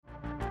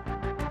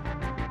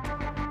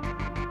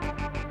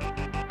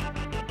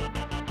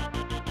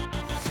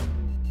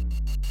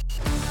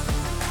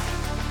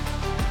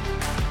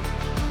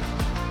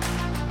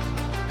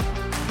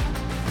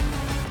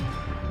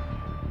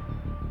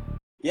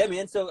Yeah,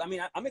 man. So, I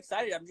mean, I'm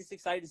excited. I'm just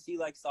excited to see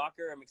like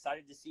soccer. I'm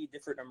excited to see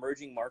different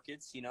emerging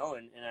markets, and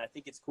I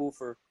think it's cool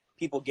for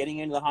people getting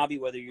into the hobby,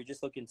 whether you're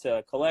just looking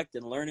to collect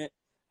and learn it.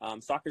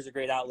 Soccer's a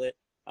great outlet.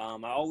 I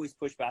always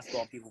push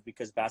basketball on people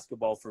because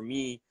basketball for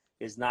me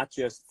is not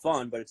just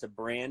fun, but it's a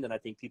brand, and I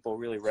think people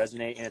really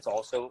resonate, and it's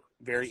also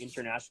very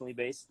internationally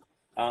based.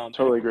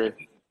 Totally agree.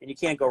 And you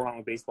can't go wrong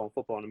with baseball and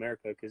football in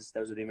America because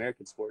those are the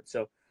American sports.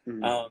 So,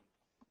 Mhm. um,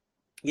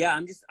 yeah,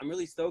 I'm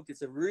really stoked.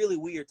 It's a really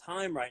weird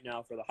time right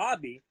now for the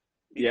hobby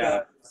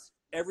because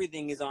Yeah.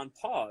 everything is on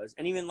pause,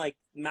 and even like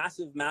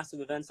massive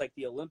events like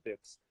the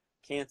Olympics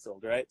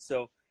canceled, right?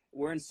 So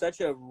we're in such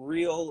a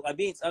real, I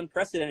mean, it's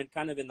unprecedented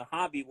kind of in the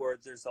hobby where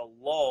there's a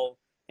lull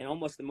in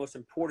almost the most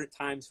important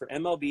times for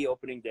MLB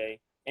opening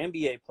day,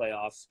 NBA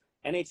playoffs,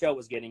 NHL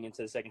was getting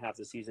into the second half of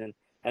the season,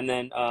 and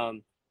then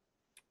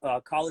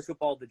college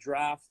football, the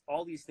draft,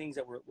 all these things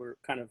that we're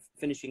kind of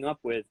finishing up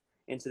with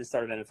into the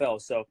start of NFL.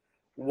 So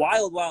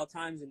wild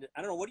times. And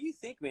I don't know, what do you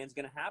think, man, is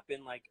going to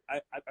happen? Like,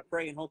 I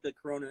pray and hope the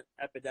Corona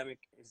epidemic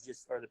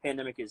or the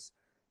pandemic is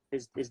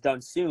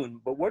done soon.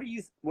 But what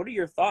are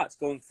your thoughts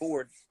going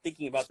forward,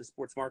 thinking about the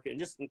sports market and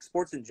just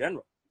sports in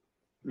general?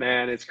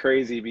 Man, it's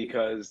crazy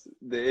because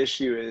the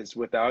issue is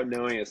without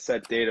knowing a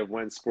set date of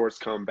when sports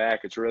come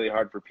back, it's really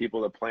hard for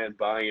people to plan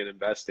buying and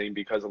investing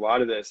because a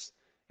lot of this,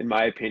 in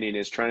my opinion,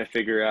 is trying to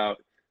figure out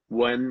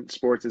when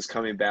sports is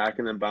coming back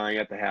and then buying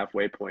at the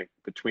halfway point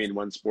between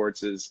when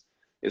sports is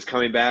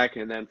coming back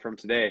and then from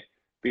today.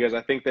 Because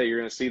I think that you're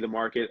going to see the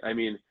market. I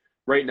mean,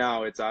 right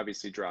now it's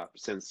obviously dropped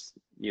since,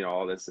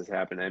 all this has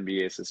happened.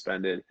 NBA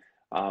suspended,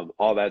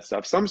 all that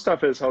stuff. Some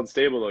stuff has held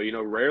stable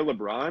though. Rare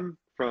LeBron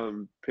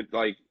from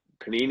like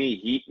Panini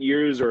Heat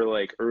years or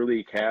like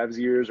early Cavs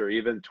years or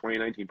even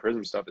 2019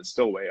 Prism stuff is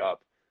still way up.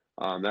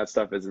 That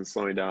stuff isn't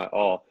slowing down at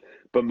all.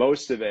 But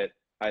most of it,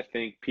 I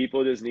think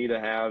people just need to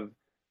have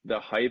the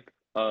hype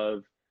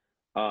of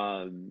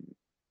um,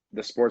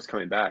 the sports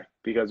coming back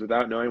because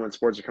without knowing when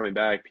sports are coming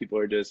back, people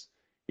are just,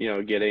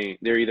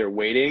 they're either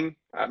waiting.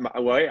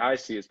 The way I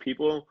see is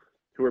people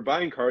who are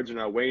buying cards are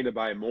now waiting to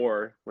buy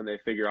more when they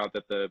figure out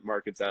that the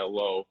market's at a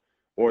low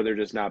or they're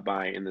just not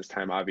buying in this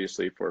time,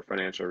 obviously, for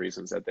financial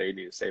reasons that they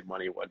need to save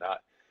money and whatnot.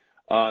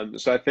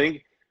 So I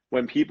think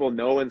when people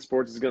know when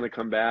sports is going to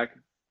come back,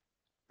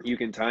 you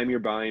can time your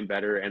buying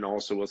better, and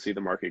also we'll see the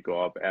market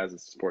go up as the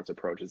sports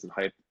approaches and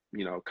hype,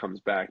 comes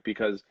back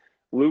because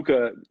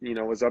Luka,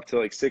 was up to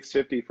like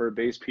 650 for a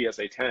base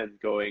PSA 10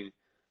 going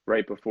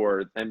right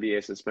before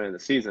NBA suspended the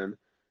season.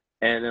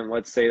 And then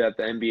let's say that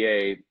the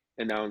NBA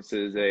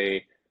announces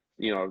a,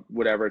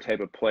 whatever type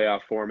of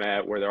playoff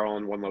format where they're all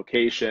in one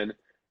location,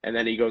 and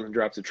then he goes and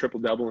drops a triple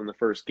double in the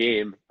first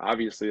game.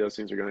 Obviously, those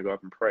things are going to go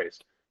up in price.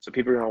 So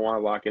people are going to want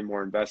to lock in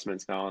more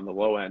investments now on the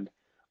low end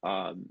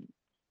um,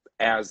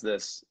 as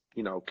this,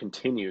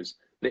 continues.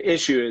 The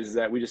issue is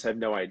that we just have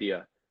no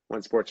idea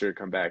when sports are going to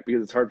come back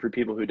because it's hard for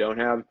people who don't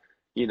have,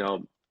 a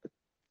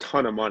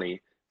ton of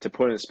money to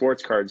put in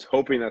sports cards,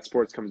 hoping that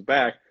sports comes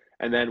back.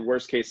 And then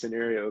worst case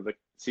scenario, the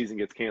season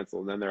gets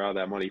canceled, and then they're out of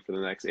that money for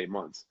the next 8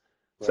 months.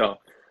 Right. So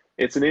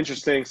it's an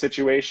interesting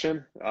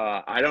situation.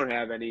 I don't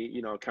have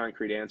any,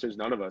 concrete answers.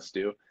 None of us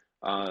do.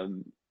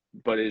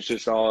 But it's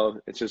just all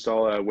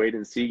a wait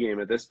and see game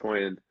at this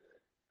point, and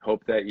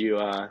hope that you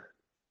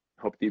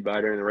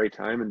buy during the right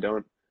time and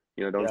don't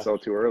Yeah. sell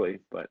too early.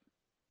 But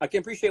I can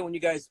appreciate when you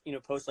guys,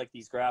 post like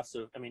these graphs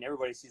of, I mean,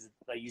 everybody sees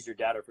I use your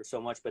data for so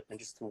much, but then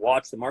just to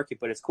watch the market,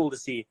 but it's cool to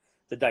see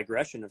the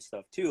digression of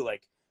stuff too.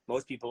 Like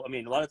most people, I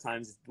mean, a lot of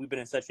times we've been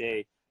in such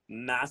a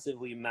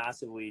massively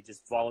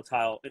just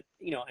volatile,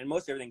 and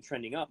most everything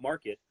trending up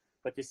market,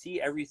 but to see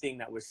everything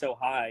that was so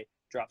high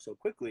drop so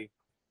quickly,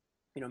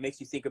 makes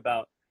you think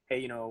about,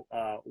 hey,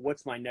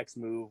 what's my next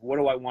move? What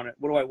do I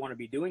want to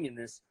be doing in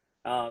this?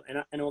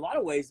 And in a lot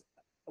of ways,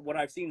 what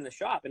I've seen in the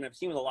shop and I've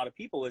seen with a lot of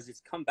people is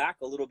it's come back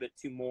a little bit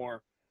to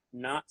more,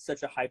 not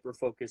such a hyper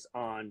focus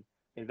on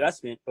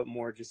investment, but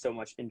more just so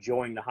much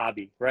enjoying the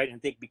hobby, right? And I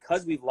think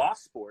because we've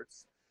lost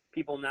sports,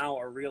 people now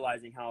are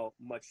realizing how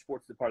much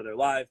sports is a part of their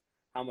life,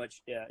 how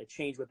much it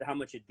changed how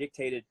much it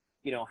dictated,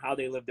 how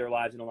they live their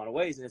lives in a lot of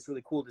ways. And it's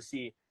really cool to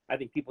see. I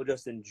think people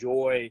just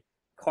enjoy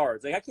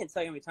cards. Like I can't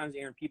tell you how many times,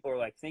 Aaron, people are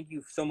like, thank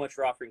you so much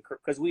for offering,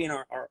 because we in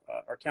our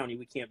county,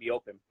 we can't be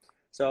open.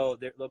 So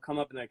they'll come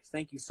up and like,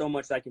 thank you so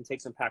much that I can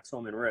take some packs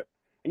home and rip.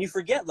 And you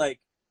forget, like,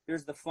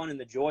 there's the fun and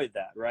the joy of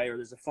that, right? Or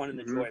there's the fun and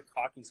the joy of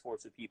talking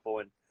sports with people.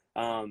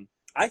 And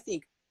I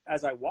think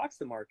as I watch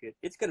the market,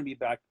 it's going to be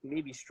back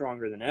maybe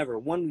stronger than ever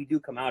when we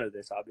do come out of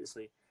this,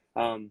 obviously.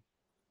 And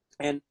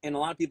a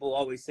lot of people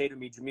always say to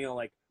me, Jamil,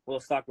 like, well,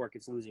 the stock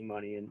market's losing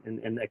money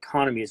and the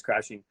economy is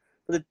crashing.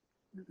 But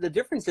the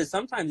difference is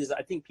sometimes is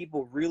I think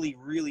people really,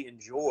 really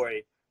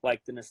enjoy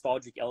like the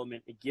nostalgic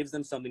element. It gives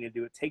them something to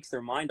do. It takes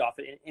their mind off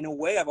it. In a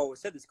way, I've always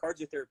said this,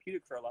 cards are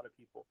therapeutic for a lot of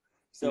people.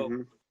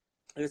 So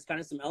there's kind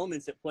of some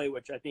elements at play,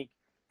 which I think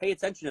pay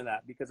attention to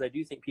that because I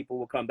do think people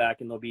will come back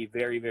and they'll be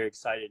very, very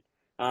excited.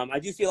 I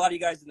do see a lot of you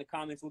guys in the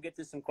comments. We'll get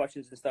to some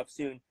questions and stuff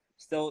soon.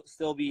 Still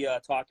be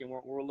talking.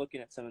 We're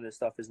looking at some of this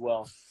stuff as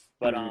well.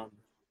 But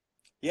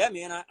Yeah,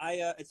 man.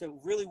 It's a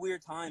really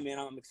weird time, man.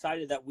 I'm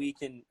excited that we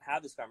can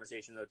have this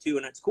conversation though too,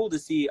 and it's cool to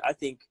see. I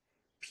think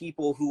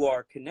people who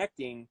are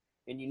connecting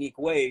in unique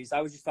ways.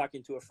 I was just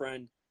talking to a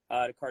friend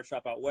at a card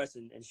shop out west,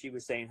 and she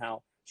was saying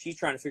how she's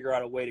trying to figure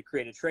out a way to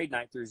create a trade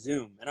night through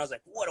Zoom, and I was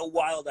like, what a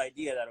wild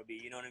idea that'll be.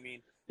 You know what I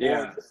mean? Or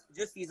Yeah.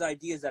 just these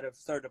ideas that have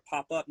started to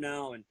pop up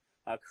now, and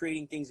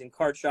creating things in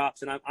card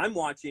shops. And I'm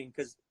watching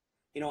because,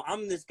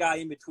 I'm this guy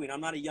in between.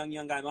 I'm not a young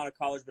guy. I'm out of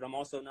college, but I'm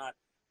also not.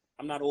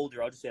 I'm not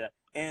older. I'll just say that.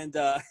 And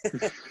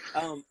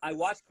I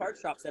watch card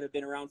shops that have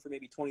been around for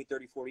maybe 20,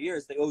 30, 40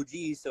 years, the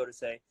OGs, so to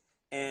say,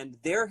 and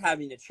they're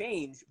having to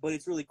change, but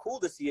it's really cool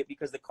to see it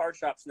because the card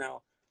shops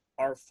now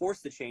are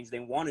forced to change. They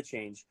want to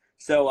change.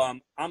 So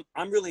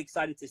I'm really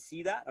excited to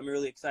see that. I'm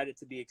really excited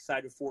to be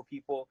excited for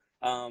people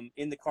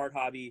in the card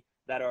hobby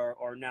that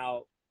are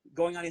now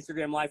going on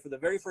Instagram Live for the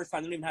very first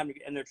time. They don't even have to,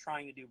 and they're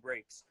trying to do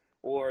breaks,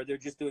 or they're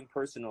just doing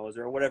personals,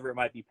 or whatever it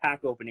might be,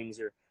 pack openings,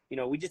 or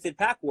we just did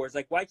pack wars.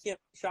 Like, why can't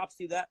shops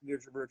do that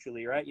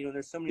virtually, right?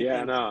 There's so many Yeah,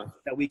 things no.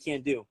 that we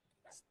can't do.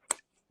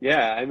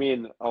 Yeah, I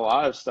mean, a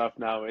lot of stuff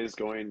now is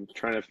trying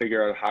to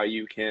figure out how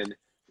you can,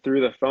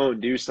 through the phone,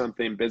 do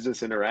something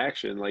business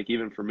interaction. Like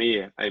even for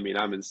me, I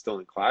mean, still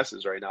in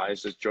classes right now. I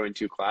just joined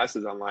 2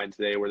 classes online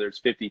today where there's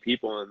 50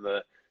 people in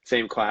the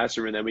same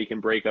classroom, and then we can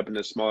break up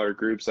into smaller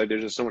groups. Like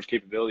there's just so much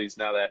capabilities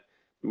now that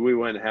we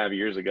wouldn't have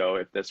years ago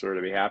if this were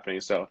to be happening.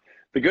 So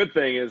the good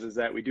thing is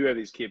that we do have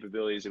these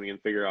capabilities, and we can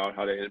figure out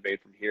how to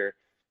innovate from here,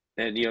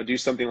 and do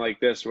something like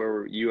this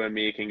where you and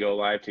me can go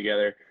live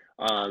together.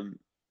 Um,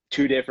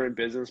 2 different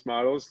business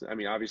models. I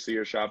mean, obviously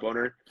you're a shop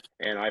owner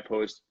and I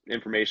post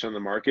information on the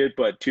market,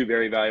 but 2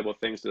 very valuable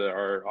things to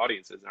our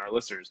audiences and our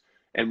listeners.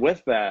 And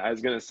with that, I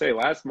was going to say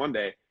last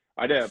Monday,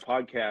 I did a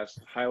podcast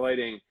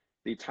highlighting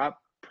the top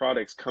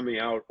products coming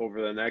out over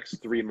the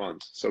next 3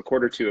 months. So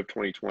Q2 of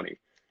 2020.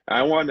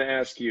 I wanted to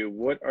ask you,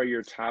 what are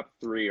your top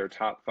 3 or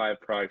top 5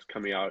 products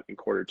coming out in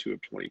Q2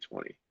 of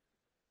 2020?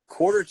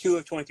 Q2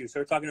 of 22.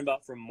 So we're talking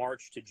about from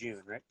March to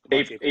June, right?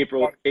 March,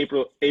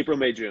 April,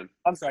 May, June.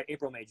 I'm sorry,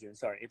 April, May, June.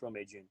 Sorry, April,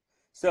 May, June.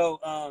 So,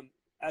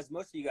 as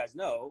most of you guys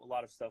know, a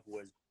lot of stuff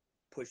was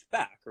pushed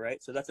back,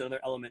 right? So that's another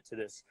element to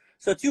this.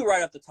 So 2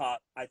 right off the top,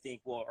 I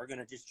think, are going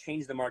to just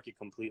change the market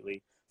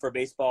completely for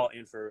baseball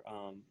and for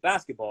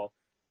basketball.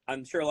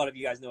 I'm sure a lot of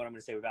you guys know what I'm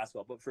going to say with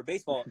basketball, but for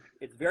baseball,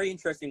 it's very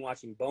interesting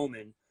watching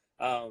Bowman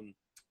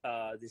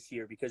this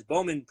year because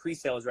Bowman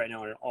pre-sales right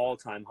now are at an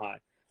all-time high.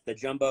 The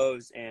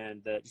jumbos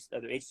and the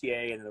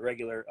HTA and the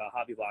regular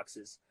hobby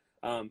boxes.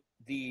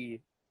 The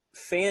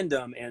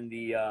fandom and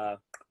the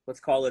let's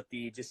call it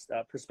the just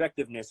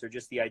perspectiveness or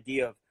just the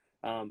idea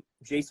of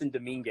Jason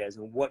Dominguez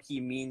and what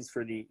he means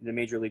for the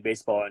Major League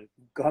Baseball and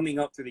coming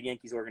up through the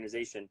Yankees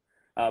organization.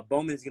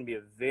 Bowman is going to be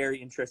a very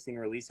interesting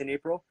release in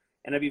April,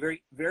 and it'd be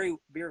very, very,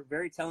 very,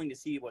 very telling to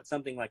see what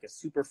something like a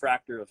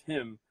superfractor of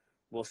him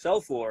will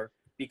sell for.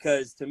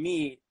 Because to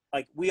me,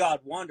 like we odd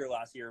Wander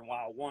last year, and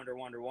wow, Wander.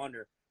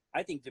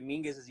 I think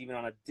Dominguez is even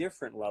on a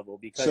different level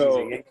because he's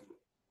a Yankee.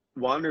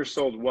 Wander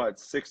sold what,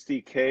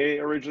 60K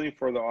originally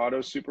for the auto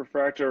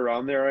superfractor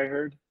around there, I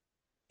heard?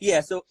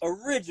 Yeah, so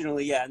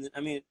originally, yeah, and I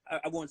mean,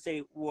 I won't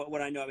say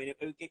what I know. I mean,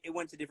 it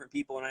went to different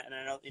people, and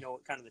I know,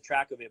 kind of the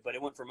track of it, but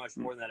it went for much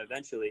more than that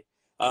eventually.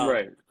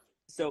 Right.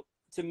 So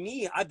to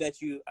me, I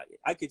bet you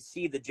I could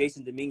see the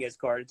Jason Dominguez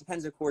card. It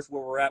depends, of course,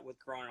 where we're at with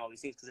Corona and all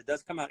these things, because it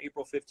does come out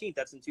April 15th.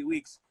 That's in 2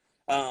 weeks.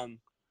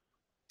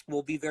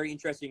 Will be very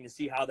interesting to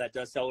see how that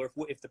does sell, or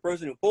if the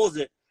person who pulls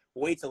it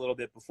waits a little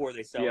bit before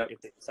they sell it,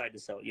 if they decide to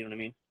sell it. You know what I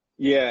mean?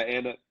 Yeah,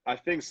 and I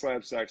think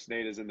Slab Sacks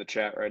Nate is in the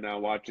chat right now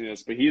watching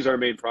this, but he's our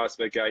main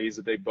prospect guy. He's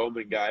a big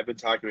Bowman guy. I've been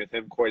talking with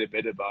him quite a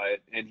bit about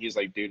it, and he's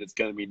like, dude, it's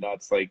gonna be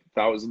nuts. Like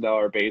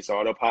 $1,000 base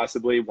auto,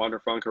 possibly. Wander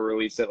Franco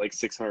released at like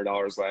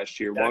 $600 last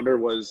year. Exactly. Wander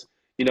was,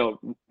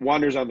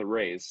 Wander's on the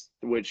Rays,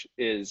 which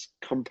is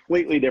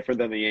completely different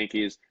than the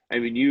Yankees. I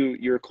mean,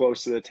 you're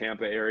close to the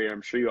Tampa area.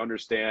 I'm sure you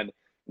understand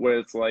what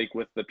it's like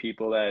with the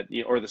people that,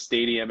 or the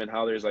stadium, and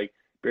how there's like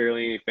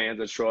barely any fans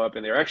that show up,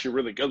 and they're actually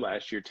really good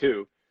last year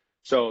too.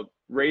 So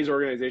Rays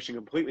organization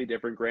completely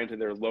different. Granted,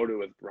 they're loaded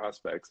with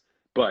prospects,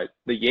 but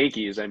the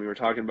Yankees, I mean, we're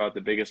talking about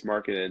the biggest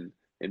market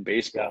in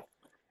baseball,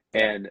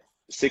 and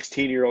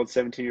 16-year-old,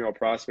 17-year-old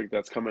prospect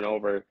that's coming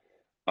over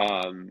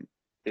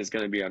is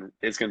going to be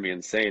it's going to be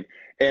insane.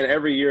 And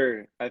every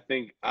year, I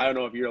don't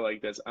know if you're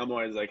like this. I'm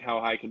always like, how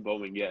high can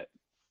Bowman get?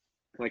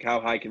 Like, how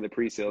high can the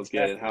pre-sales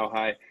get, and how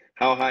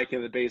high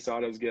can the base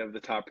autos get of the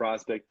top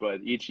prospect?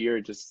 But each year,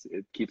 it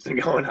keeps it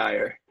going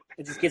higher.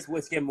 It just gets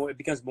more. It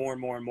becomes more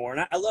and more and more.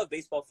 And I love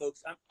baseball,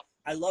 folks.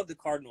 I love the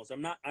Cardinals.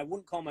 I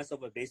wouldn't call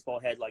myself a baseball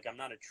head. Like, I'm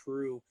not a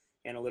true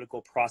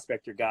analytical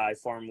prospector guy,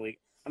 farm league.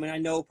 I mean, I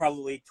know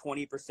probably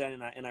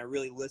 20%, and I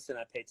really listen.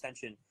 I pay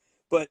attention,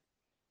 but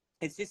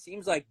it just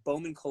seems like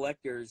Bowman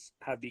collectors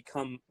have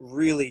become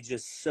really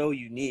just so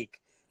unique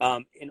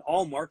in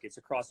all markets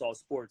across all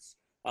sports.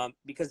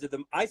 Because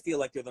I feel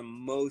like they're the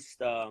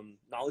most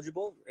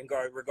knowledgeable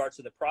regards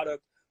to the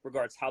product,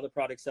 regards how the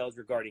product sells,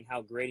 regarding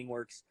how grading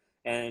works,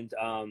 and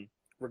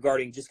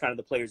regarding just kind of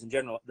the players in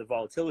general, the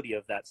volatility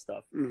of that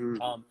stuff. Hmm.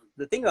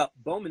 The thing about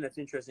Bowman that's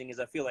interesting is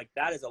I feel like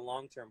that is a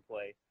long-term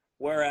play,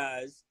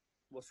 whereas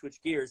we'll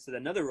switch gears to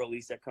another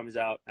release that comes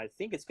out. I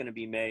think it's going to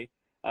be May.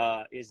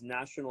 Is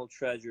National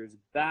Treasures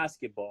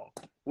Basketball,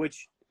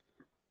 which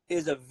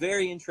is a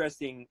very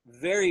interesting,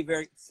 very,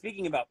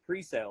 speaking about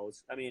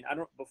pre-sales. I mean,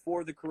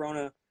 before the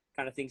Corona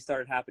kind of thing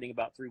started happening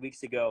about 3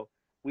 weeks ago,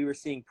 we were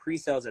seeing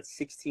pre-sales at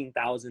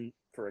 16,000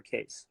 for a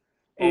case.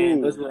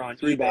 And those were on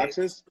three eBay.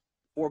 boxes,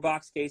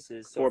 4-box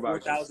cases. So four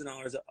boxes.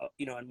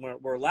 $4,000, and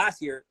where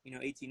last year,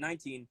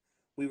 18-19,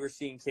 we were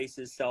seeing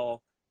cases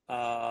sell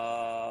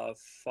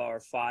for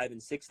 5,000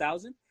 and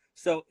 6,000.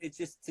 So it's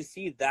just to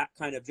see that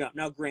kind of jump.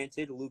 Now,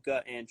 granted,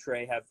 Luka and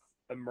Trey have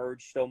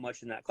emerged so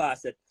much in that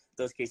class that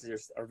those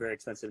cases are very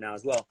expensive now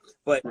as well.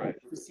 But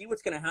to see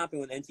what's going to happen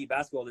with NT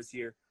basketball this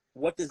year,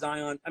 what does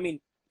Zion? I mean,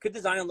 could the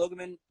Zion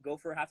Logoman go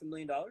for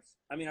 $500,000?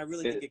 I mean, I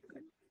really think it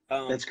could.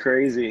 That's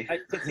crazy.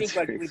 To think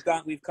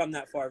we've come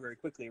that far very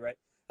quickly, right?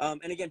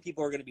 And again,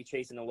 people are going to be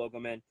chasing the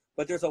Logoman,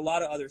 but there's a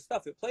lot of other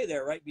stuff at play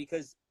there, right?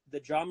 Because the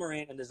Ja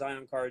Morant and the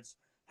Zion cards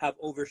have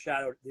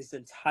overshadowed this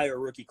entire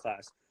rookie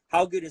class.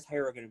 How good is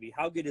Hero going to be?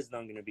 How good is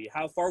Nunn going to be?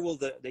 How far will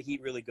the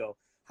Heat really go?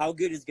 How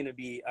good is going to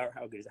be? Or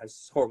how good is?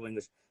 That's horrible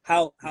English.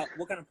 What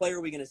kind of player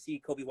are we going to see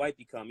Kobe White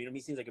become?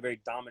 He seems like a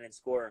very dominant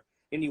scorer.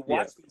 And you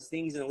watch these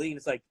things in the league, and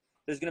it's like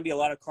there's going to be a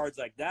lot of cards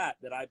like that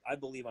I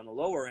believe on the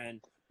lower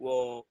end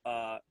will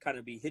kind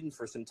of be hidden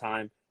for some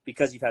time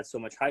because you've had so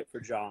much hype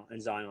for Ja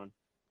and Zion.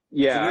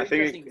 Yeah, so I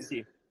think to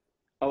see.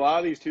 A lot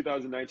of these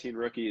 2019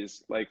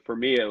 rookies, like for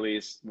me at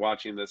least,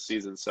 watching this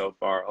season so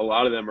far, a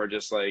lot of them are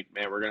just like,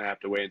 man, we're going to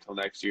have to wait until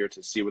next year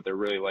to see what they're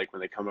really like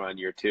when they come out in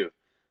year 2.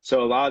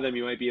 So a lot of them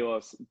you might be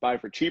able to buy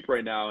for cheap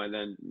right now, and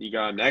then you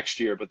got them next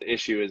year. But the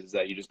issue is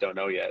that you just don't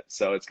know yet.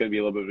 So it's going to be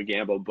a little bit of a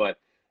gamble. But,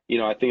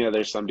 I think that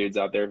there's some dudes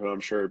out there who I'm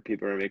sure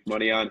people are going to make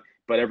money on,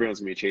 but everyone's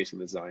going to be chasing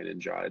the Zion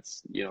and Ja.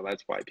 It's,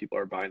 that's why people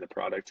are buying the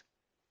product.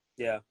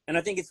 Yeah. And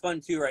I think it's fun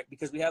too, right?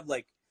 Because we have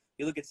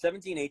you look at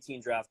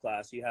 17-18 draft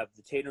class, you have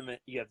the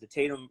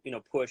Tatum,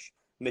 push,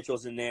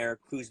 Mitchell's in there,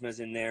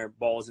 Kuzma's in there,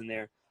 Ball's in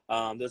there.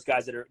 Those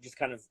guys that are just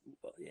kind of,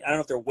 I don't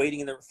know if they're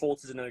waiting in there.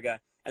 Fultz is another guy.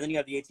 And then you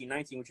have the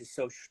 18-19, which is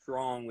so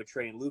strong with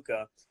Trey and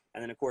Luka.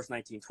 And then, of course,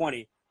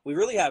 19-20. We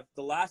really have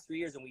the last 3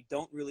 years, and we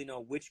don't really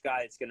know which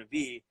guy it's going to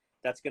be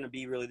that's going to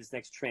be really this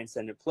next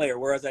transcendent player.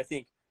 Whereas I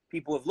think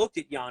people have looked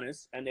at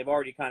Giannis, and they've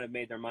already kind of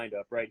made their mind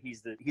up, right?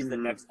 He's the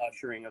next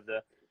ushering of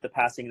the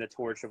passing of the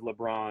torch of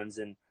LeBron's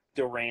and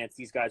Durant.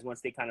 These guys,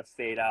 once they kind of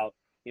fade out,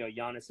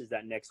 Giannis is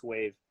that next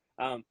wave.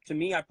 To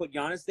me, I put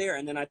Giannis there,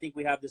 and then I think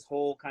we have this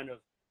whole kind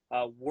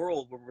of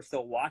world where we're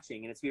still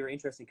watching, and it's very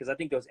interesting because I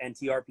think those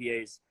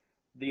NTRPAs,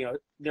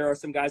 there are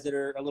some guys that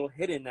are a little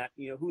hidden that,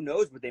 who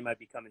knows what they might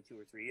become in 2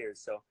 or 3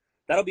 years. So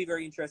that'll be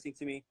very interesting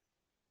to me.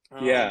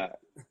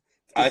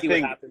 I see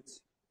what happens.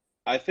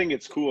 I think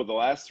it's cool. The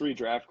last 3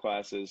 draft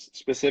classes,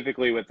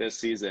 specifically with this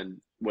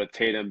season, with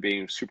Tatum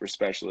being super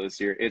special this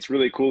year, it's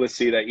really cool to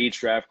see that each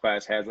draft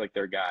class has like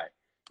their guy,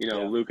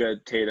 Luka,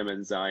 Tatum,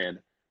 and Zion.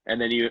 And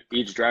then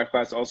each draft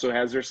class also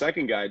has their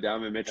second guy,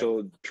 Donovan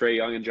Mitchell, Trey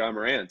Young, and Ja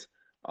Morant,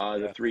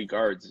 the 3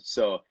 guards.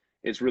 So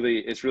it's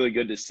really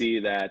good to see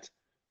that,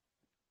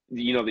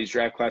 these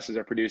draft classes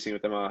are producing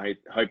with the amount of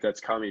hype that's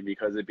coming,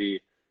 because it'd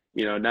be,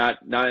 not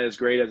as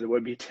great as it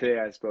would be today,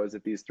 I suppose,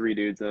 if these 3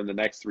 dudes and then the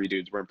next 3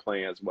 dudes weren't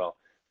playing as well.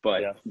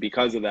 But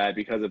because of that,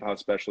 because of how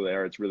special they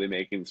are, it's really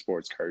making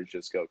sports cards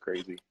just go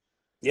crazy.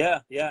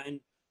 Yeah,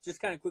 and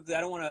just kind of quickly, I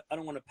don't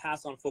want to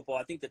pass on football.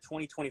 I think the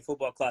 2020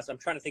 football class, I'm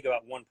trying to think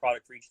about one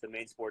product for each of the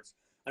main sports.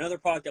 Another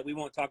product that we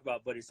won't talk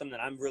about, but is something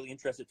that I'm really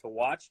interested to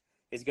watch,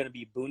 is going to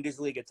be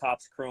Bundesliga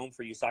Topps Chrome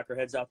for you soccer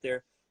heads out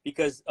there,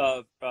 because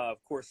of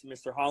course,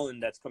 Mr.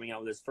 Holland that's coming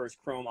out with his first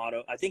Chrome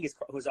auto. I think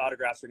his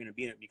autographs are going to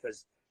be in it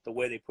because the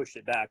way they pushed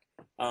it back.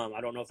 I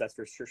don't know if that's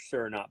for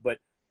sure or not, but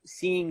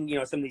seeing,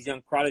 some of these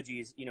young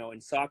prodigies, in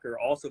soccer,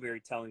 also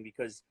very telling,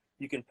 because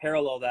you can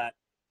parallel that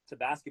to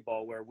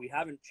basketball, where we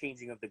haven't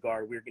changing of the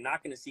guard. We're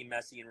not going to see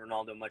Messi and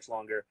Ronaldo much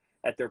longer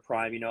at their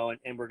prime,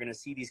 and we're going to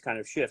see these kind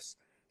of shifts.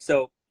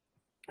 So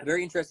a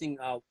very interesting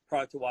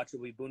product to watch will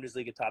be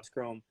Bundesliga Topps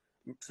Chrome,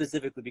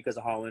 specifically because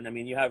of Holland. I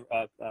mean, you have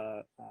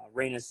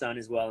Reina's son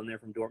as well in there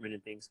from Dortmund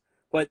and things.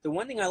 But the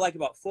one thing I like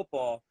about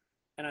football,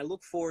 and I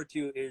look forward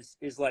to,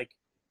 is like,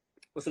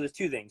 well, so there's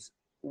 2 things.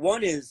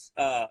 One is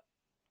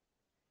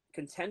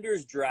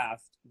Contenders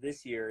draft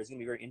this year is going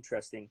to be very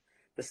interesting.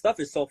 The stuff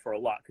is sold for a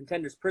lot.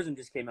 Contenders Prism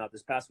just came out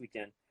this past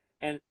weekend,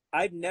 and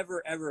I've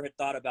never ever had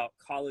thought about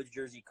college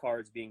jersey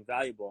cards being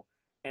valuable.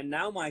 And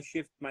now my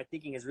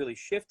thinking has really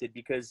shifted,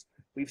 because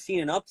we've seen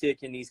an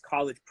uptick in these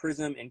college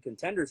Prism and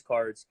Contenders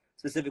cards,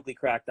 specifically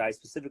cracked eyes,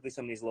 specifically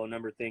some of these low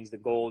number things, the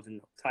golds and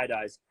tie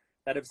dyes,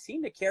 that have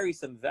seemed to carry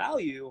some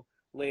value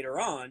later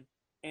on.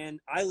 And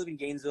I live in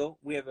Gainesville.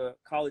 We have a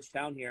college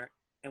town here.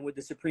 And with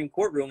the Supreme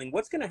Court ruling,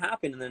 what's going to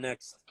happen in the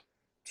next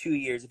 2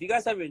 years? If you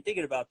guys haven't been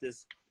thinking about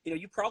this,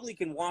 you probably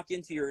can walk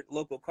into your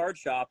local card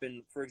shop.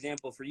 And for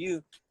example, for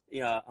you,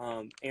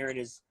 Aaron,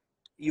 is,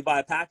 you buy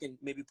a pack and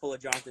maybe pull a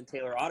Jonathan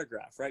Taylor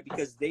autograph, right?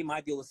 Because they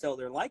might be able to sell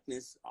their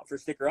likeness for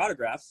sticker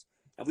autographs,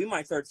 and we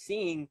might start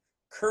seeing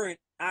current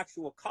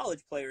actual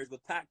college players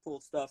with pack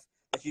pulled stuff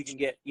that you can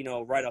get,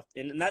 right off.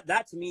 And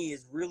that to me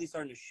is really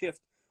starting to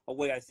shift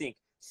away. I think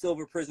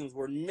silver prisms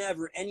were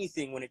never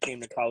anything when it came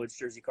to college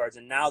jersey cards,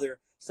 and now they're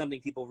something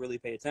people really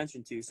pay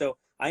attention to. So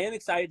I am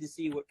excited to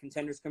see what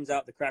Contenders comes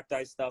out, the cracked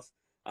ice stuff,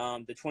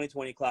 the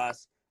 2020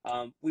 class.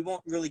 We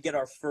won't really get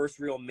our first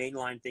real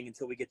mainline thing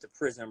until we get to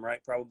Prism,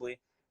 right? Probably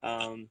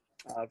in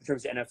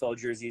terms of NFL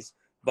jerseys.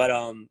 But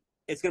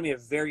it's going to be a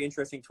very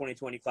interesting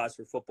 2020 class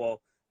for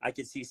football. I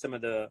can see some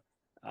of the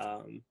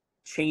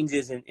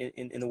changes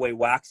in the way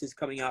wax is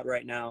coming out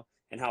right now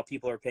and how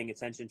people are paying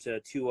attention to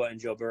Tua and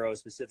Joe Burrow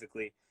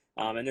specifically.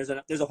 And there's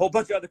a whole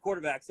bunch of other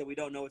quarterbacks that we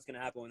don't know what's going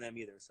to happen with them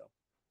either. So.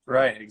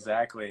 Right,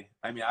 exactly.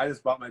 I mean, I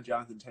just bought my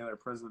Jonathan Taylor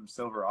Prism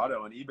Silver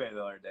Auto on eBay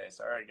the other day,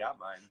 so I already got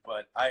mine.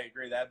 But I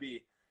agree,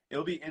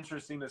 it'll be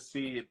interesting to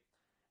see.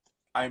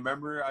 I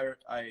remember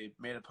I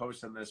made a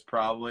post on this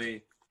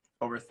probably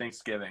over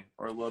Thanksgiving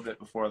or a little bit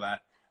before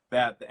that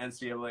the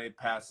NCAA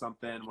passed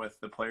something with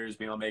the players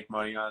being able to make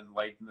money on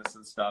likeness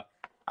and stuff.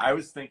 I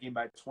was thinking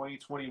by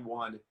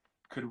 2021,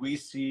 could we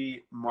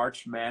see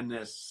March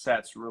Madness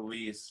sets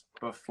release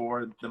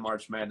before the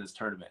March Madness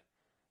tournament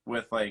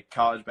with like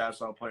college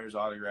basketball players'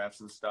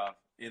 autographs and stuff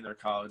in their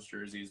college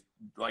jerseys,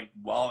 like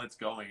while it's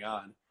going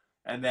on?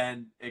 And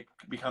then it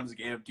becomes a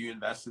game of, do you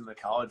invest in the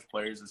college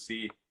players to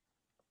see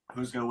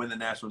who's going to win the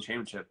national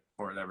championship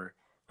or whatever?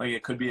 Like,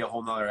 it could be a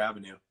whole nother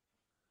avenue.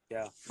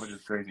 Yeah. Which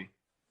is crazy.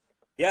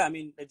 Yeah, I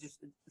mean,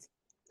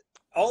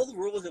 all the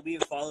rules that we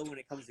have followed when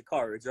it comes to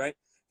cards, right?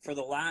 For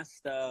the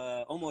last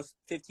almost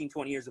 15,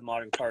 20 years of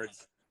modern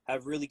cards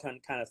have really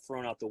kind of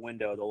thrown out the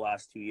window the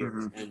last 2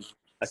 years. Mm-hmm. And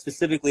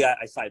specifically,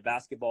 I cite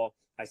basketball.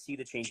 I see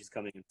the changes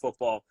coming in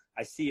football.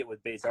 I see it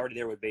with base. Already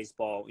there with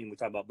baseball. We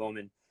talk about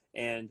Bowman.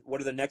 And what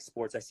are the next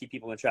sports? I see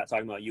people in the chat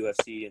talking about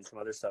UFC and some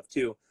other stuff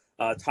too.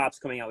 Topps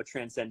coming out with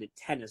Transcendent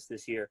Tennis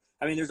this year.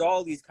 I mean, there's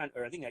all these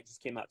or I think that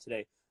just came out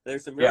today.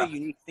 There's some really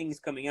unique things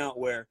coming out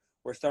where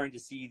we're starting to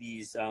see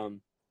these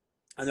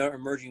other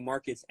emerging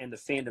markets and the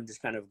fandom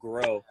just kind of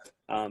grow.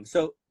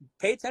 So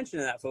pay attention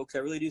to that, folks. I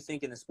really do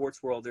think in the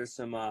sports world, there's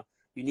some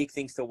unique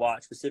things to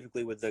watch,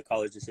 specifically with the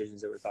college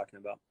decisions that we're talking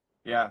about.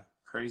 Yeah,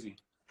 crazy.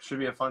 Should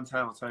be a fun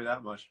time, I'll tell you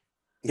that much.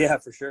 Yeah,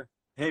 for sure.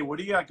 Hey, what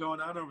do you got going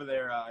on over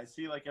there? I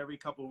see like every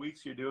couple of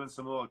weeks you're doing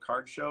some little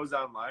card shows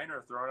online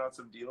or throwing out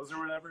some deals or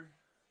whatever.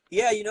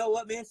 Yeah, you know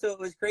what, man? So it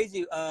was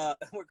crazy.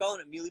 We're calling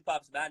it Muley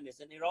Pops Madness,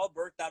 and it all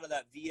birthed out of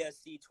that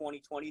VSC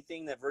 2020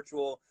 thing, that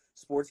virtual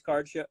sports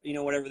card show,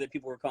 whatever that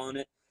people were calling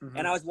it. Mm-hmm.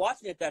 And I was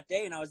watching it that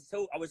day, and I was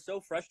so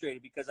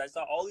frustrated because I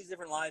saw all these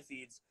different live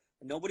feeds,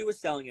 and nobody was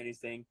selling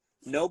anything.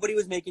 Nobody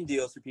was making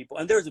deals for people,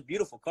 and there was a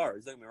beautiful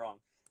cards. Don't get me wrong.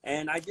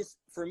 And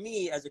for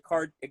me, as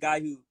a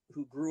guy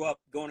who grew up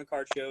going to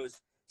card shows,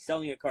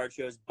 selling at card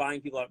shows,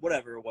 buying people out,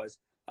 whatever it was,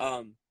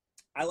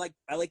 I like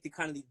the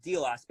kind of the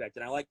deal aspect,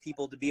 and I like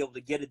people to be able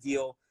to get a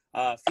deal,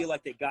 feel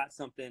like they got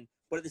something,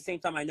 but at the same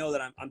time, I know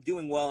that I'm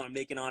doing well and I'm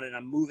making on it and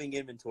I'm moving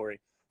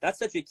inventory. That's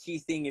such a key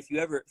thing.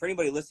 For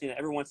anybody listening that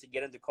ever wants to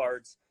get into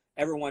cards,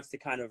 ever wants to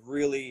kind of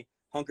really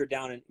hunker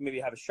down and maybe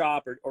have a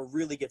shop or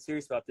really get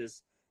serious about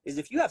this, is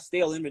if you have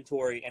stale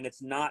inventory and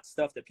it's not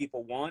stuff that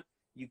people want,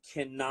 you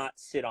cannot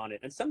sit on it.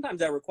 And sometimes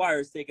that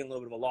requires taking a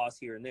little bit of a loss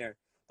here and there.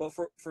 But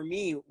for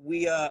me,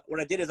 what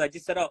I did is I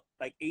just set up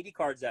like 80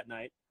 cards that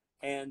night.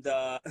 And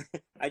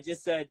I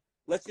just said,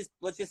 let's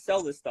just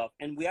sell this stuff.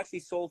 And we actually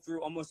sold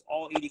through almost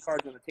all 80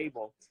 cards on the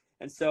table.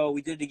 And so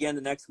we did it again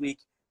the next week.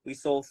 We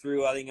sold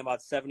through, I think,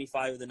 about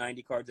 75 of the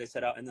 90 cards I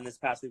set out. And then this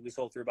past week, we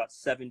sold through about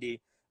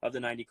 70 of the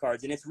 90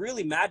 cards. And it's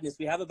really madness.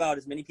 We have about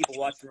as many people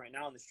watching right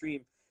now on the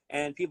stream.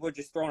 And people are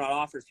just throwing out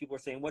offers. People are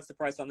saying, what's the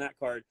price on that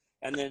card?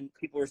 And then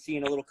people are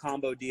seeing a little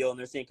combo deal. And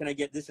they're saying, can I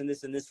get this and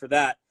this and this for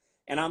that?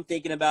 And I'm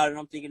thinking about it.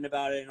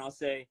 And I'll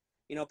say,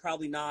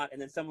 probably not.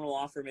 And then someone will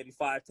offer maybe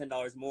 $5,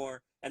 $10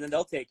 more, and then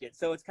they'll take it.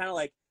 So it's kind of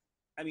like,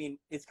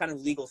 it's kind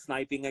of legal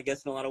sniping, I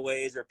guess, in a lot of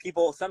ways. Or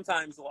people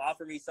sometimes will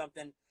offer me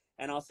something,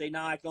 and I'll say,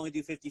 no, I can only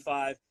do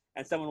 55,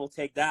 and someone will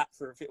take that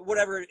for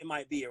whatever it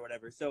might be or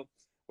whatever. So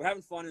we're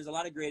having fun. There's a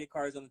lot of graded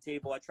cards on the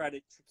table. I try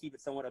to keep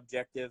it somewhat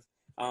objective.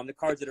 The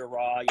cards that are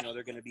raw,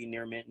 they're going to be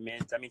near mint.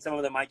 Some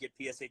of them might get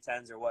PSA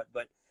 10s or what.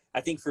 But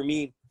I think for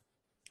me,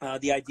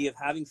 the idea of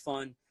having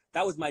fun,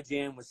 that was my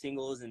jam with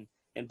singles and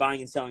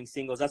buying and selling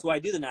singles. That's why I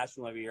do the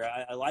National every year.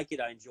 I like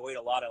it. I enjoy it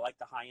a lot. I like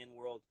the high-end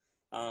world.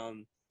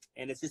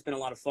 And it's just been a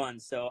lot of fun.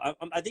 So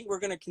I think we're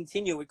going to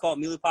continue. We call it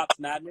Muley Pops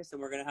Madness,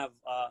 and we're going to have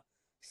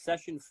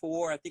session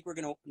 4. I think we're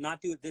going to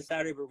not do it this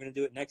Saturday, but we're going to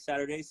do it next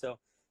Saturday. So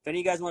if any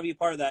of you guys want to be a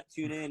part of that,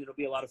 tune in. It'll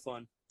be a lot of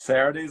fun.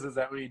 Saturdays, is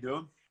that what you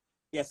do?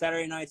 Yeah,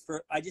 Saturday nights.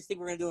 I just think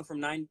we're going to do it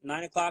from 9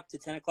 o'clock to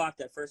 10 o'clock,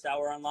 that first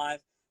hour on live.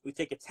 We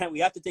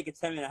have to take a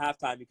 10-minute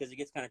halftime because it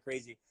gets kind of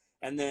crazy.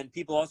 And then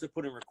people also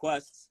put in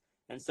requests.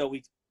 And so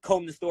we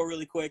comb the store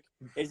really quick.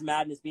 It's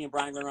madness. Me and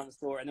Brian run around the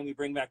store, and then we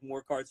bring back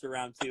more cards for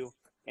round 2.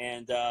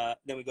 And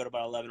then we go to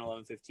about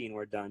 11:15.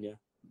 We're done. Yeah.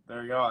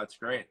 There you go. That's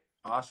great.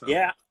 Awesome.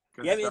 Yeah.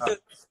 Good yeah. stuff.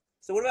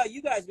 So what about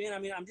you guys, man? I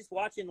mean, I'm just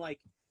watching like,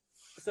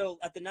 so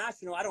at the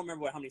National, I don't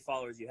remember how many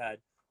followers you had,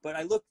 but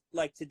I looked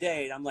like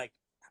today and I'm like,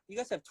 you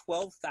guys have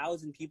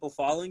 12,000 people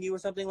following you or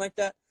something like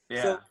that.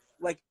 Yeah. So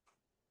like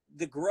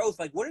the growth,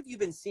 like what have you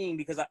been seeing?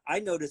 Because I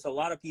notice a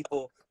lot of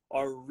people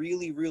are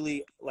really,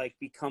 really like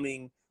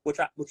becoming, which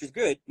is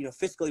good, you know,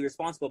 fiscally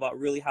responsible about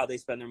really how they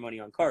spend their money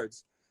on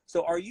cards.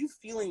 So are you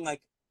feeling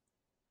like,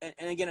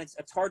 and again, it's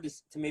hard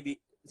to maybe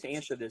to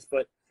answer this,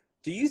 but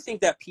do you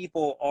think that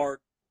people are,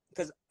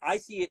 because I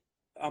see it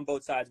on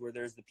both sides where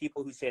there's the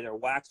people who say they're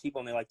wax people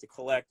and they like to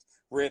collect,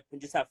 rip, and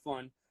just have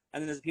fun.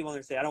 And then there's the people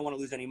that say, I don't want to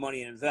lose any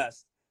money and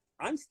invest.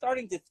 I'm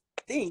starting to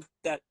think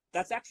that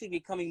that's actually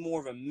becoming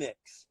more of a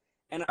mix.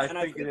 And I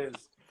think it is.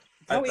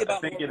 Tell me about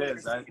I think it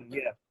is.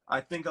 Yeah.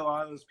 I think a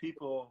lot of those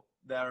people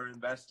that are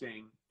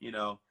investing, you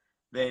know,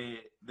 they're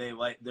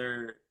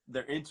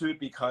into it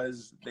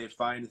because they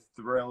find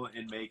thrill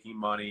in making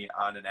money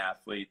on an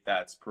athlete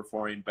that's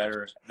performing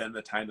better than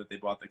the time that they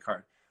bought the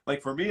card.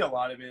 Like for me, a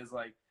lot of it is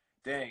like,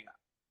 dang,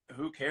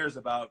 who cares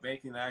about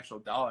making the actual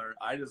dollar?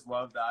 I just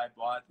love that I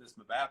bought this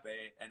Mbappe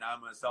and I'm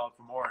going to sell it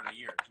for more in a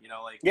year. You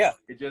know, like, yeah,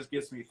 it just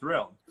gets me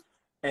thrilled.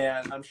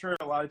 And I'm sure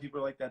a lot of people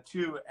are like that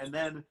too. And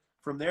then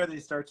from there, they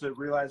start to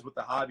realize what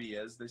the hobby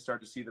is. They start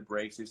to see the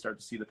breaks, they start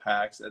to see the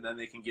packs, and then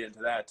they can get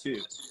into that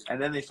too.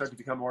 And then they start to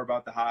become more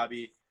about the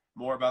hobby,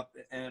 more about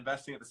and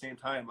investing at the same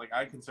time. Like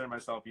I consider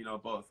myself, you know,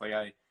 both.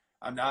 Like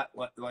I'm not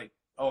like,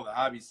 oh, the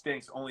hobby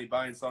stinks. Only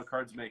buy and sell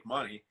cards to make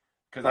money.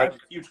 Because I have a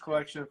huge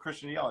collection of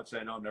Christian Yelich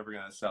that I know I'm never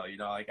going to sell. You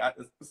know, like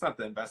it's not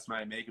the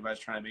investment I make if I was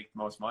trying to make the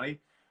most money.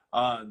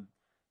 But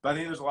I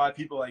think there's a lot of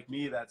people like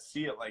me that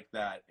see it like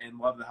that and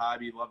love the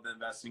hobby, love the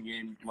investing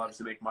game, loves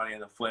to make money on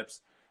the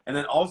flips. And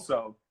then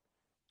also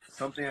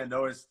something I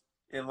noticed,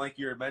 and like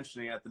you were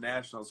mentioning at the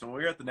National. So when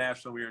we were at the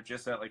National, we were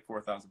just at like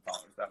 4,000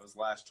 followers. That was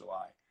last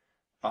July,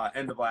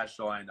 end of last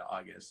July into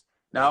August.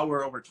 Now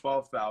we're over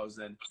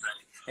 12,000.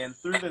 And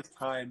through this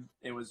time,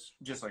 it was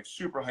just like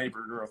super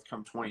hyper growth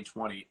come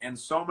 2020. And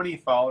so many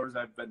followers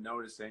I've been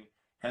noticing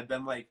had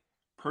been like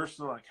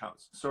personal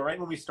accounts. So right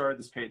when we started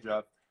this page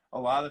up, a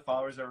lot of the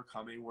followers that were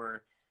coming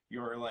were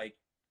your like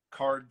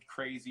card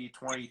crazy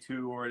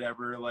 22 or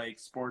whatever, like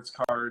sports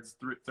cards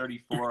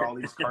 34, all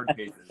these card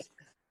pages.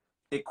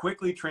 It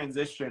quickly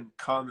transitioned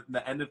come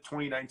the end of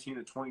 2019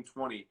 to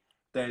 2020.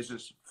 There's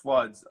just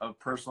floods of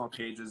personal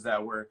pages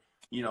that were,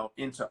 you know,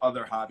 into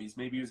other hobbies.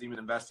 Maybe he was even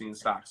investing in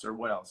stocks or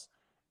what else,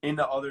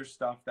 into other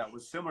stuff that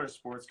was similar to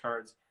sports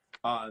cards,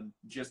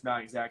 just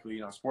not exactly,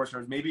 you know, sports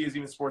cards. Maybe it was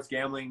even sports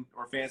gambling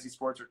or fantasy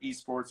sports or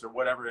esports or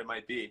whatever it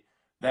might be.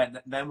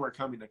 That then we're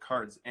coming to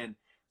cards, and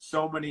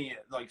so many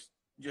like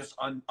just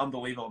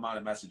unbelievable amount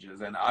of messages.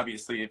 And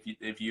obviously,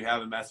 if you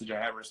have a message I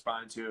haven't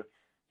responded to,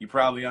 you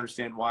probably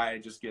understand why I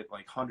just get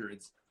like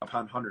hundreds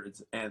upon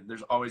hundreds, and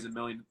there's always a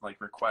million like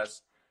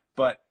requests.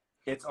 But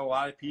it's a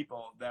lot of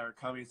people that are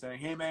coming saying,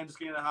 hey man, just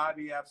getting a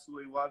hobby,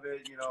 absolutely love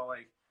it, you know,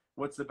 like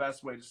what's the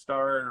best way to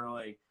start, or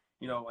like,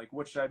 you know, like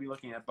what should I be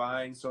looking at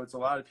buying? So it's a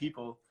lot of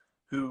people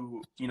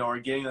who, you know, are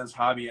getting this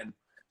hobby, and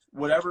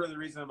whatever the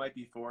reason it might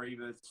be for,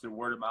 either it's through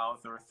word of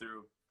mouth or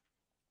through,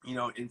 you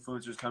know,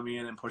 influencers coming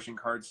in and pushing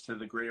cards to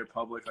the greater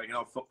public. Like, you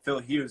know, Phil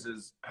Hughes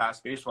is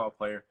past baseball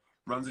player,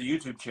 runs a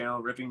YouTube channel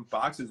ripping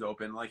boxes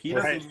open. Like he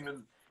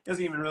doesn't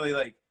even really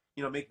like,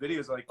 you know, make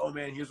videos like, oh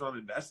man, here's what I'm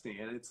investing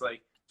in. It's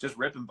like just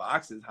ripping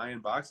boxes,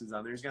 high-end boxes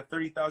on there. He's got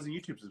 30,000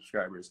 YouTube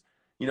subscribers.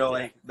 You know,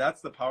 like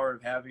that's the power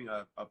of having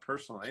a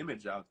personal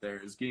image out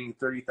there, is getting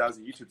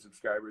 30,000 YouTube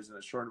subscribers in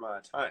a short amount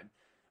of time.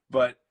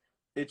 But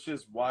it's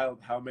just wild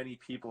how many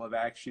people have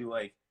actually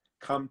like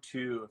come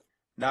to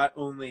not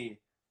only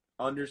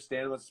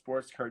understand what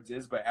sports cards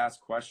is, but ask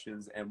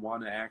questions and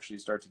want to actually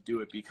start to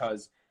do it.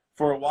 Because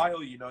for a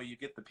while, you know, you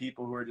get the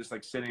people who are just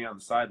like sitting on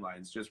the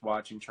sidelines, just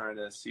watching, trying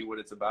to see what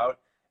it's about.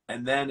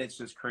 And then it's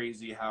just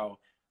crazy how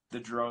the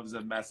droves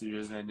of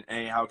messages and,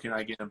 hey, how can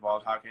I get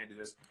involved? How can I do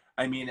this?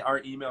 I mean,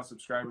 our email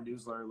subscriber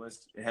newsletter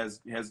list has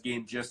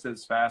gained just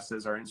as fast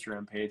as our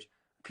Instagram page.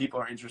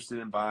 People are interested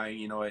in buying.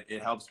 You know,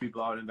 it helps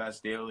people out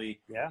invest daily,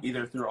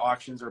 either through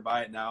auctions or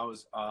buy it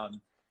nows.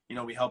 You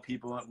know, we help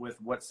people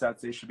with what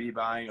sets they should be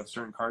buying of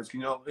certain cards. You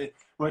know,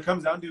 what it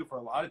comes down to for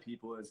a lot of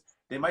people is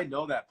they might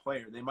know that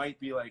player. They might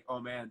be like, oh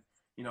man,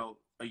 you know,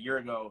 a year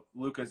ago,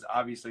 Luka's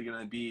obviously going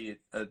to be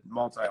a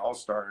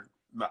multi-all-star,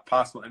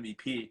 possible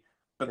MVP,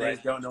 but they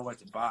just don't know what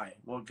to buy.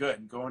 Well,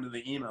 good. Go into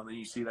the email, and then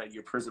you see that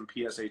your Prism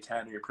PSA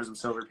 10 or your Prism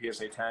Silver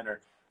PSA 10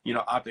 or, you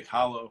know, Optic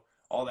Holo,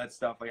 all that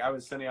stuff. Like I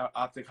was sending out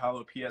Optic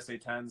Holo PSA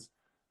 10s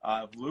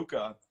of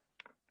Luka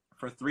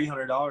for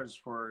 $300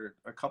 for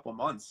a couple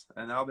months,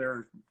 and now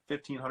they're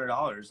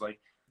 $1,500. Like,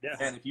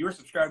 and if you were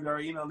subscribed to our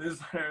email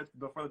newsletter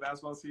before the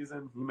basketball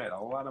season, you made a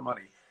lot of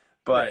money.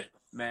 But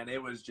man,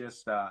 it was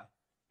just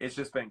it's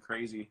just been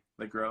crazy,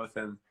 the growth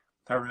and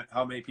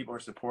how many people are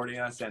supporting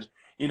us. And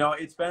you know,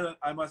 it's been,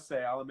 I must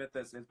say, I'll admit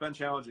this, it's been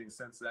challenging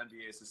since the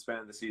NBA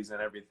suspended the season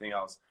and everything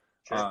else.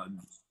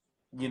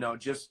 You know,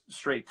 just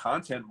straight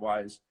content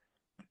wise,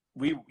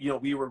 we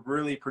were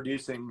really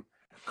producing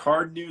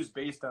card news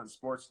based on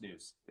sports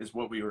news is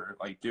what we were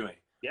like doing.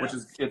 which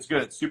is it's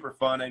good. It's super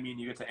fun. I mean,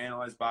 you get to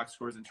analyze box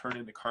scores and turn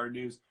into card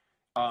news.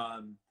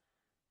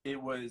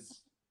 It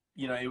was,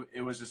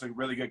 it was just a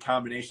really good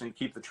combination to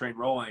keep the train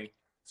rolling.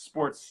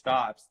 Sports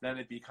stops, then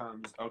it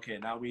becomes okay.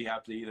 Now we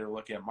have to either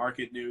look at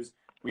market news,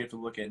 we have to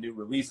look at new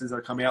releases that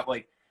are coming out.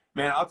 Like,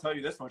 man, I'll tell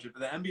you this much: if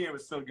the NBA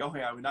was still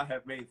going, I would not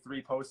have made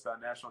 3 posts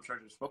on National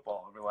Treasures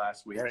football over the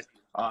last week.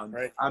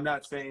 Right. I'm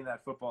not saying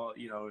that football,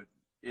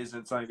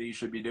 isn't something that you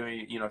should be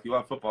doing. If you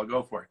love football,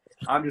 go for it.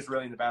 I'm just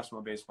really into basketball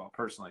and baseball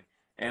personally,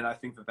 and I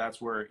think that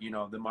that's where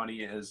the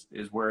money is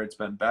where it's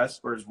been best,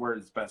 or is where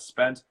it's best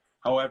spent.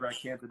 However, I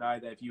can't deny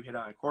that if you hit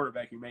on a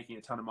quarterback, you're making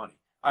a ton of money.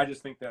 I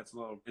just think that's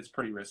it's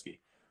pretty risky.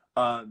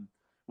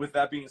 With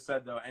that being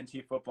said, though,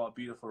 NT football,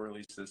 beautiful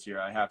release this year.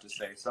 I have to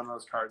say, some of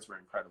those cards were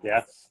incredible.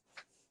 Yeah.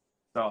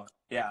 So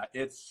yeah,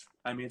 it's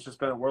just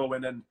been a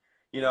whirlwind, and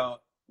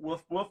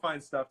we'll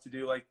find stuff to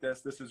do like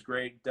this. This is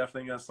great.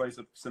 Definitely gonna slice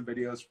up some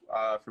videos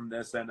from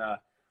this, and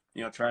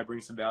try to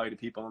bring some value to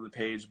people on the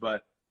page.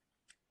 But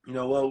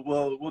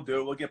we'll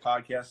do it. We'll get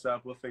podcasts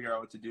up. We'll figure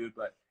out what to do.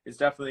 But it's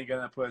definitely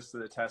gonna put us to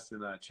the test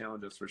and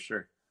challenge us for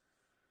sure.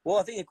 Well,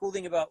 I think the cool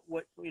thing about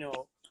what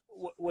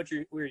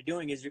you're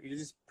doing is you're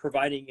just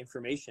providing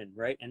information,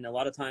 right? And a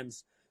lot of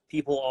times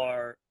people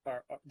are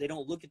they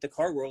don't look at the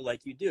car world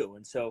like you do,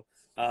 and so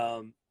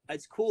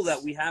it's cool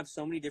that we have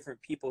so many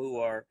different people who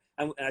are.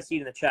 And I see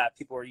it in the chat.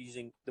 People are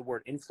using the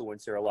word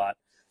influencer a lot,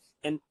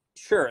 and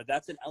sure,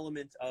 that's an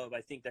element of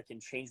I think that can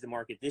change the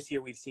market. This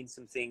year, we've seen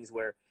some things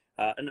where,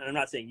 and I'm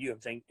not saying you,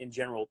 I'm saying in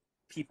general,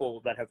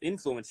 people that have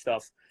influenced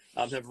stuff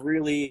have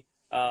really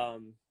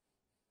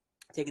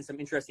taken some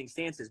interesting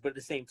stances. But at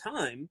the same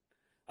time,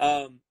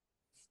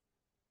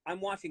 I'm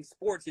watching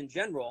sports in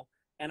general,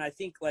 and I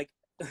think like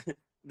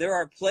there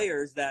are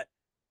players that,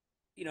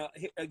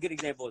 a good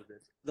example of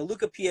this. The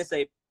Luka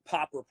PSA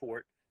pop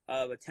report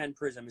of a 10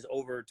 Prism is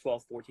over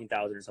 12,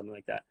 14,000 or something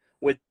like that,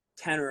 with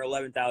 10 or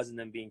 11,000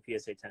 them being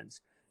PSA 10s.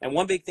 And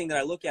one big thing that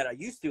I look at,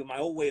 my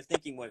old way of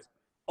thinking was,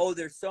 oh,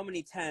 there's so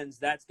many 10s,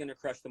 that's going to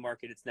crush the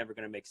market. It's never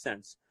going to make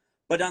sense.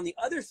 But on the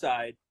other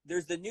side,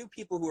 there's the new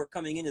people who are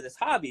coming into this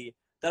hobby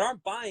that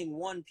aren't buying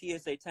one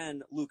PSA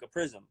 10 Luka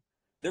Prism.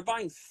 They're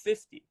buying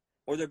 50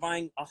 or they're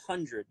buying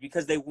 100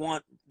 because they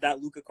want that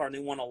Luka card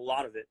and they want a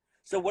lot of it.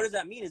 So what does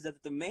that mean is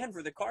that the demand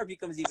for the card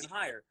becomes even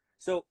higher.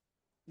 So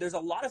there's a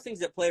lot of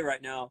things at play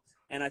right now,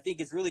 and I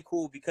think it's really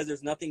cool because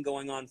there's nothing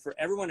going on for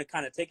everyone to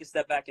kind of take a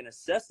step back and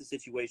assess the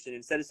situation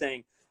instead of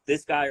saying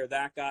this guy or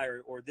that guy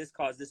or this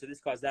caused this or this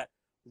caused that.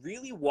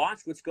 Really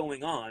watch what's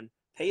going on.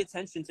 Pay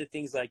attention to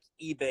things like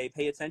eBay.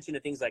 Pay attention to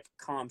things like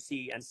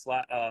ComC and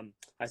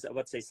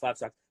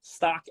SlapStock,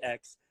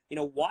 StockX.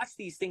 Watch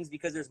these things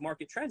because there's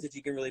market trends that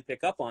you can really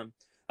pick up on.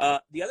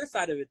 The other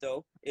side of it,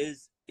 though,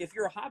 is if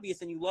you're a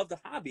hobbyist and you love the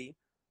hobby,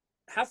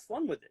 have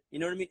fun with it. You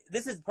know what I mean?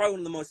 This is probably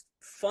one of the most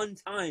fun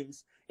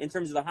times in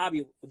terms of the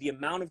hobby, the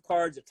amount of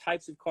cards, the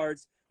types of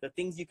cards, the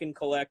things you can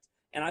collect.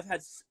 And I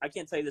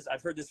can't tell you this,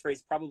 I've heard this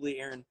phrase probably,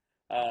 Aaron,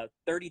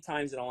 30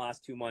 times in the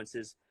last 2 months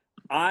is,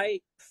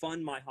 I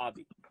fund my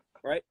hobby,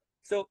 right?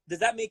 So does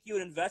that make you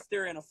an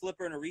investor and a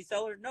flipper and a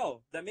reseller?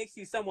 No, that makes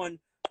you someone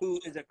who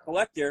is a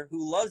collector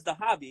who loves the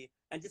hobby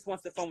and just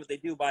wants to fund what they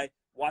do by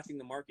watching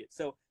the market.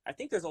 So I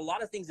think there's a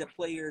lot of things at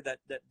play here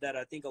that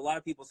I think a lot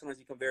of people sometimes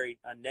become very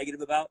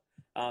negative about.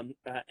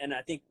 And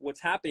I think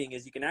what's happening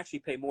is you can actually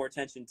pay more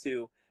attention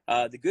to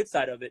the good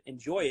side of it,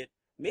 enjoy it,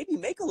 maybe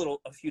make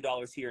a few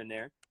dollars here and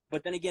there,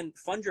 but then again,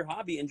 fund your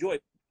hobby, enjoy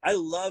it. I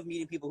love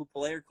meeting people who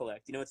play or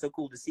collect. It's so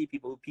cool to see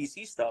people who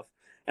PC stuff.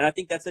 And I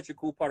think that's such a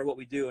cool part of what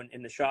we do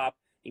in the shop,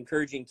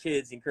 encouraging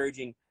kids,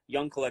 encouraging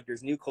young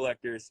collectors, new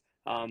collectors.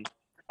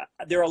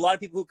 There are a lot of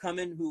people who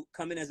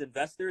come in as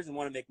investors and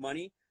want to make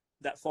money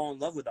that fall in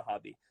love with the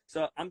hobby.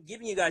 So I'm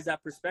giving you guys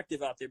that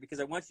perspective out there because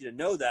I want you to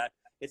know that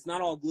it's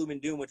not all gloom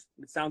and doom, which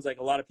it sounds like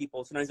a lot of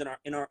people sometimes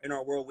in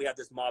our world we have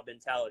this mob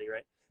mentality,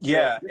 right?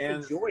 Yeah, so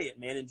and enjoy it,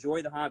 man.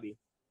 Enjoy the hobby.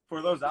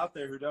 For those out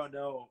there who don't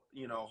know,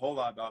 a whole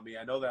lot about me,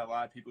 I know that a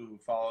lot of people who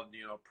followed,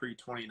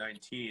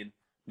 pre-2019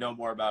 know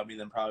more about me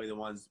than probably the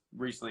ones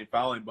recently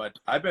following. But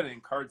I've been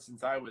in cards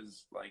since I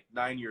was like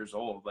 9 years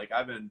old. Like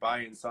I've been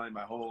buying and selling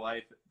my whole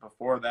life.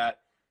 Before that,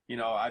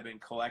 I've been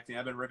collecting.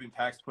 I've been ripping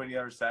packs, putting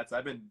together sets.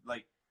 I've been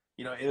like,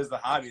 it was the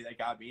hobby that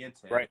got me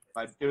into it. Right.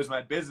 It was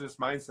my business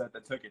mindset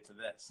that took it to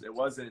this. It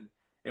wasn't,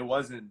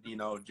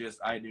 just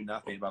I knew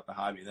nothing about the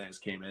hobby. Then I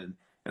just came in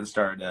and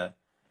started to,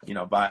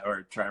 buy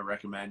or try to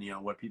recommend,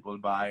 what people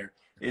would buy.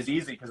 It's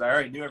easy because I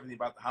already knew everything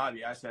about the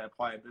hobby. I said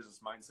apply a business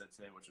mindset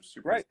today, which was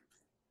super right. Easy.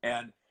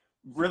 And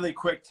really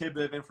quick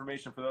tidbit of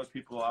information for those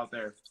people out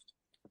there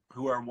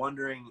who are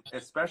wondering,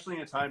 especially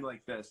in a time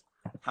like this,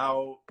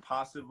 how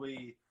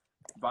possibly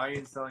buying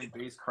and selling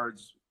base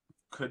cards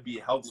could be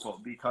helpful,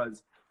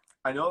 because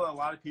I know that a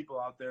lot of people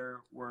out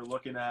there were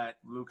looking at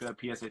Luka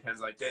PSA 10s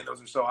like, dang,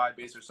 those are so high,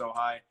 base are so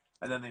high,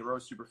 and then they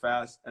rose super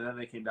fast, and then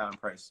they came down in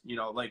price.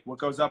 Like what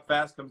goes up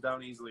fast comes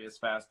down easily as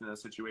fast in a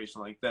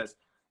situation like this.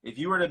 If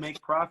you were to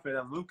make profit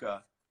on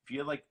Luka, if you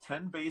had like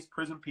 10 base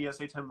Prism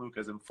PSA 10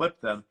 Lukas and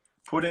flip them,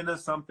 put in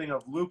something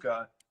of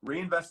Luka,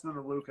 reinvest in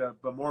the Luka,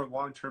 but more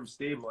long-term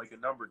stable, like a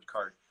numbered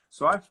card.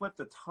 So I flipped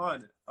a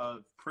ton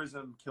of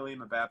Prism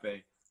Kylian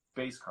Mbappe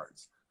base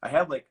cards. I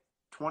had like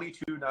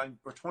 29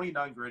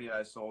 gritty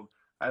I sold.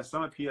 I have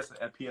some at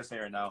PSA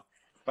right now.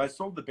 But I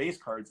sold the base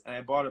cards, and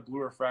I bought a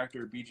Blue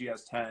Refractor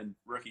BGS 10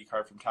 rookie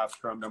card from Top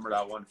Scrum, numbered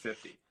out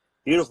 150.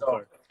 Beautiful So,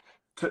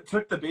 card.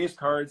 Took the base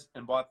cards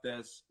and bought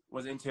this.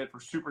 Was into it for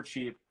super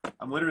cheap.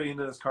 I'm literally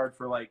into this card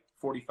for like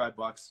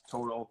 $45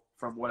 total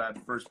from what I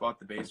first bought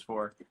the base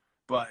for.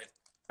 But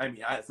I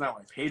mean, it's not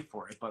what I paid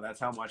for it, but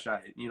that's how much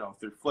I,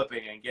 through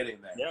flipping and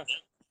getting there. Yeah.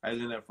 I was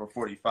in there for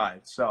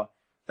 45. So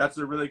that's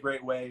a really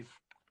great way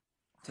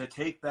to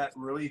take that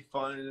really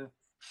fun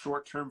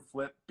short-term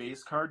flip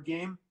base card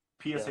game,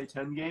 PSA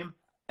 10 game,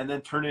 and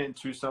then turn it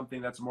into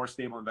something that's a more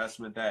stable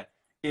investment that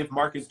if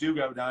markets do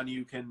go down,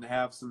 you can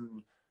have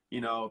some,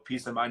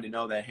 peace of mind to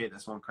know that, hey,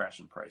 this won't crash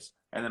in price.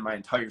 And then my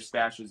entire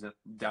stash is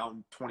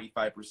down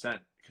 25%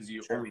 because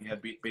you only have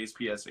base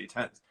PSA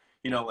 10s.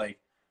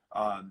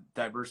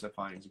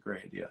 Diversifying is a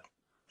great idea.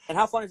 And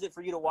how fun is it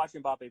for you to watch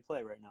Mbappe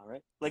play right now,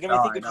 right? Like,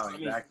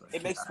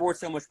 it makes sports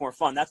so much more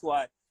fun. That's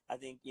why I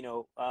think,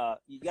 you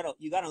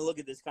gotta look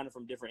at this kind of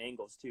from different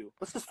angles too.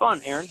 This is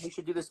fun, Aaron. We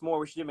should do this more.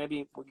 We should do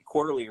maybe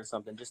quarterly or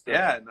something. Just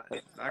not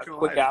gonna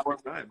lie, hour,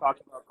 talk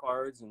about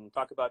cards and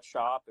talk about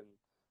shop and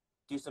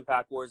do some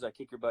pack wars. I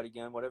kick your butt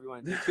again. Whatever you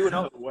want to do.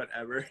 2-0.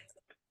 Whatever.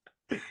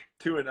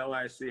 2-0.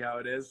 I see how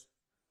it is.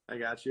 I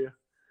got you.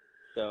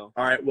 So,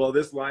 all right. Well,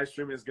 this live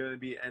stream is going to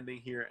be ending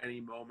here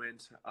any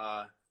moment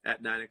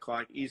at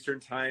 9:00 Eastern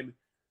time.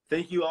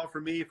 Thank you all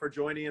for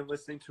joining and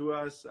listening to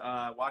us,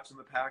 watching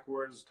the Pack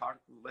Wars,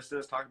 listen to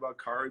us talk about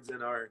cards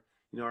and our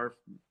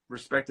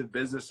respective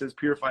businesses.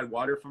 Purified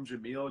Water from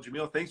Jamil.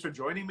 Jamil, thanks for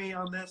joining me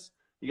on this.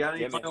 You got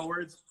any final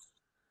words?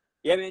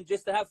 Yeah, man.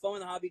 Just to have fun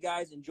with the hobby,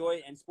 guys. Enjoy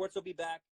it, and sports will be back.